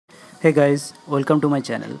Hey guys, welcome to my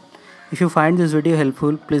channel. If you find this video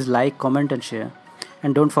helpful, please like, comment and share.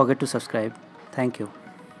 And don't forget to subscribe. Thank you.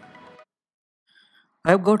 I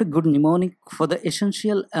have got a good mnemonic for the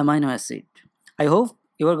essential amino acid. I hope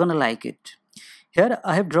you are gonna like it. Here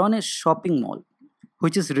I have drawn a shopping mall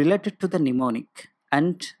which is related to the mnemonic.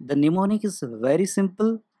 And the mnemonic is very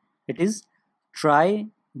simple. It is try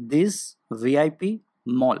this VIP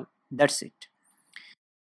mall. That's it.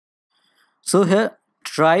 So here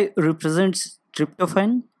try represents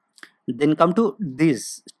tryptophan. Then come to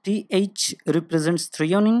this. TH represents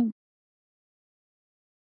threonine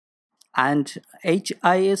and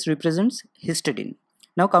HIS represents histidine.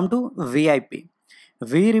 Now come to VIP.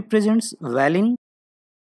 V represents valine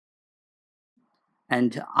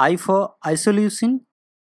and I for isoleucine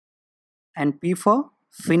and P for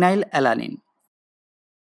phenylalanine.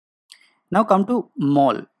 Now come to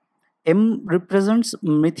mol. M represents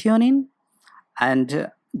methionine and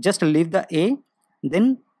just leave the A.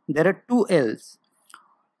 Then there are two L's.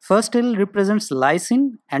 First L represents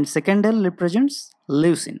lysine and second L represents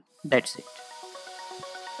leucine. That's it.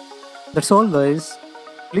 That's all guys.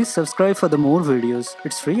 Please subscribe for the more videos.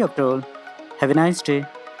 It's free after all. Have a nice day.